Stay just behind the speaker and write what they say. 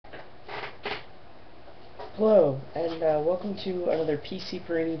Hello, and welcome to another PC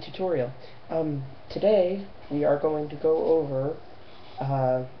Parini tutorial. Today, we are going to go over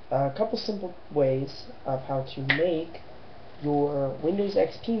a couple simple ways of how to make your Windows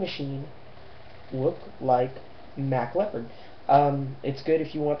XP machine look like Mac Leopard. It's good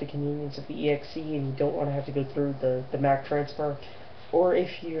if you want the convenience of the EXE and you don't want to have to go through the Mac transfer, or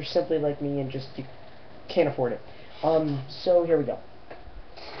if you're simply like me and just you can't afford it. So here we go.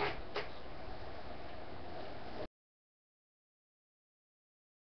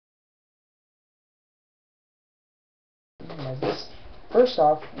 First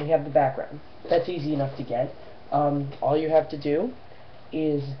off, we have the background. That's easy enough to get. All you have to do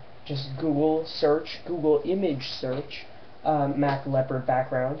is just Google image search Mac Leopard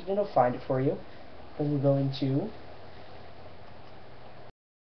background, and it'll find it for you. Then you go into,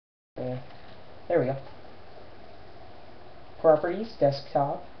 there we go, Properties,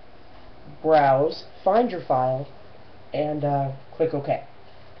 Desktop, Browse, find your file, and click OK.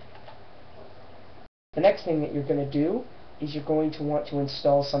 The next thing that you're going to do is you're going to want to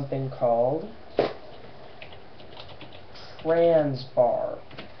install something called Transbar.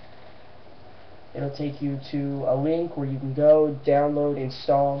 It'll take you to a link where you can go, download,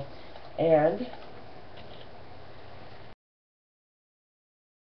 install, and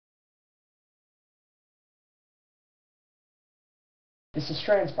this is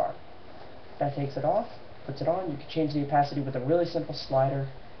Transbar. That takes it off, puts it on. You can change the opacity with a really simple slider,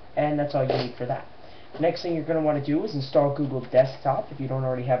 and that's all you need for that. Next thing you're going to want to do is install Google Desktop if you don't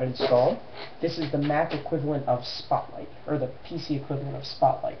already have it installed. This is the Mac equivalent of Spotlight, or the PC equivalent of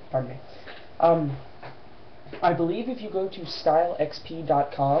Spotlight, pardon me. I believe if you go to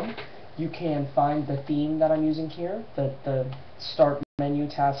stylexp.com, you can find the theme that I'm using here, the start menu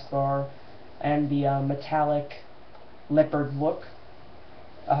taskbar, and the metallic leopard look.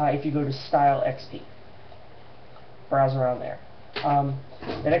 If you go to stylexp, browse around there.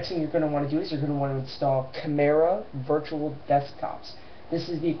 The next thing you're going to want to do is you're going to want to install Chimera Virtual Desktops. This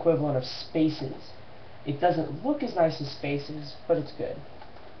is the equivalent of Spaces. It doesn't look as nice as Spaces, but it's good.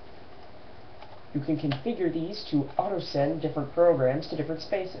 You can configure these to auto-send different programs to different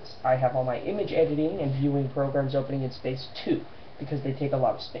spaces. I have all my image editing and viewing programs opening in space 2, because they take a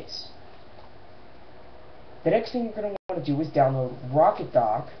lot of space. The next thing you're going to want to do is download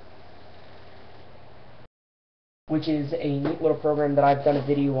RocketDock, which is a neat little program that I've done a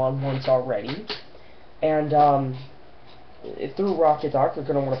video on once already. And through RocketDock, you're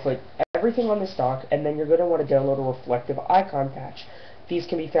going to want to put everything on this dock, and then you're going to want to download a reflective icon patch. These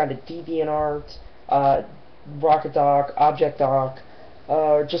can be found at DeviantArt, RocketDock, ObjectDock,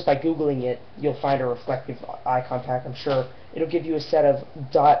 or just by Googling it, you'll find a reflective icon pack, I'm sure. It'll give you a set of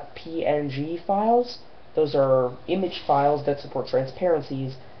 .png files. Those are image files that support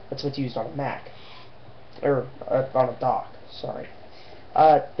transparencies. That's what's used on a Mac. Or on a dock, sorry.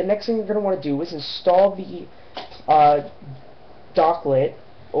 The next thing you're going to want to do is install the docklet,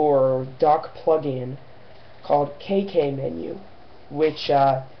 or dock plugin, called KK Menu, which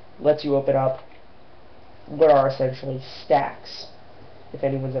lets you open up what are essentially stacks. If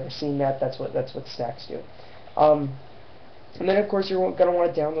anyone's ever seen that, that's what stacks do. And then of course you're going to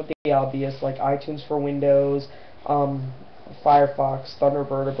want to download the obvious, like iTunes for Windows, Firefox,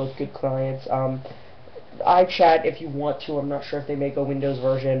 Thunderbird are both good clients. iChat if you want to. I'm not sure if they make a Windows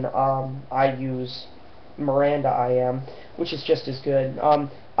version. I use Miranda IM, which is just as good.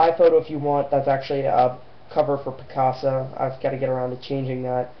 iPhoto if you want. That's actually a cover for Picasa. I've got to get around to changing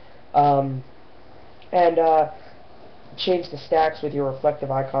that. Change the stacks with your reflective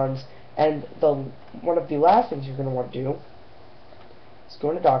icons. And one of the last things you're going to want to do is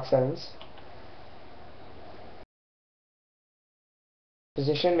go into Dock Settings,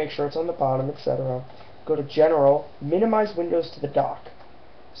 Position, make sure it's on the bottom, etc. Go to General, minimize windows to the dock.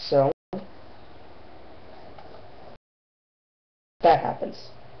 So that happens.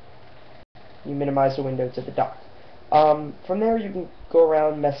 You minimize the window to the dock. From there you can go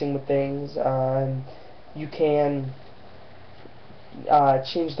around messing with things. You can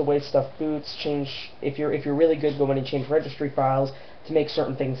change the way stuff boots. If you're really good, go in and change registry files to make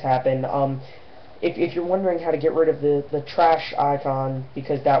certain things happen. If you're wondering how to get rid of the trash icon,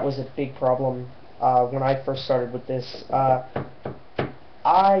 because that was a big problem when I first started with this,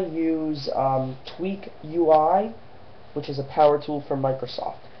 I use Tweak UI, which is a power tool from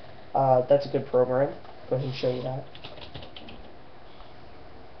Microsoft. That's a good program. Go ahead and show you that.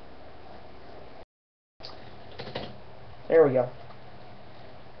 There we go.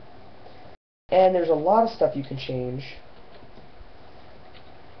 And there's a lot of stuff you can change,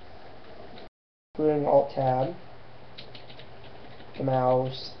 including Alt-Tab, the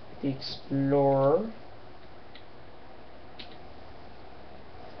mouse, the Explorer,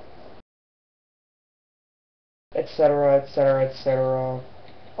 etc., etc., etc.,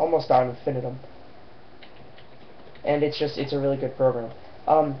 almost ad infinitum. And it's a really good program.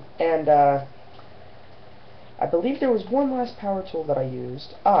 I believe there was one last power tool that I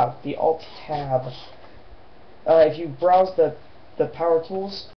used. The Alt Tab. If you browse the power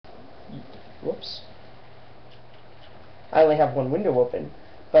tools, whoops, I only have one window open.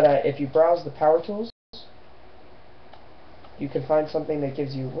 But if you browse the power tools, you can find something that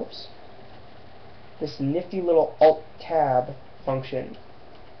gives you, whoops, this nifty little Alt Tab function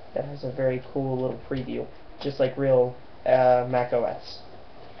that has a very cool little preview, just like real Mac OS.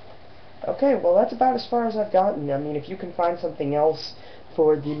 Okay, well that's about as far as I've gotten. I mean, if you can find something else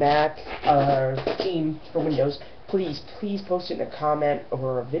for the Mac theme for Windows, please post it in a comment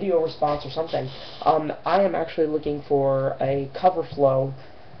or a video response or something. I am actually looking for a cover flow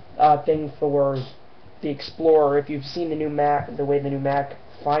thing for the Explorer. If you've seen the new Mac, the way the new Mac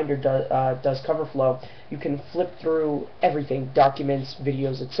Finder does cover flow, you can flip through everything, documents,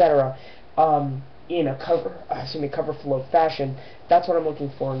 videos, etc. In a cover flow fashion. That's what I'm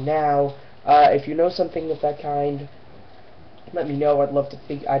looking for now. If you know something of that kind, let me know. I'd love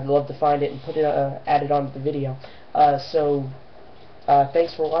to find it and put it add it onto the video.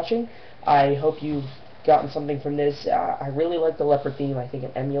 Thanks for watching. I hope you've gotten something from this. I really like the Leopard theme. I think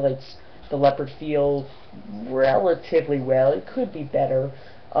it emulates the Leopard feel relatively well. It could be better,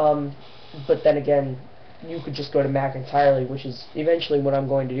 but then again, you could just go to Mac entirely, which is eventually what I'm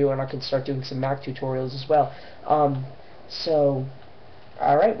going to do, and I could start doing some Mac tutorials as well.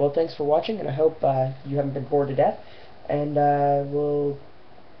 Alright, well, thanks for watching, and I hope you haven't been bored to death, and we'll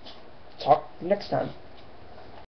talk next time.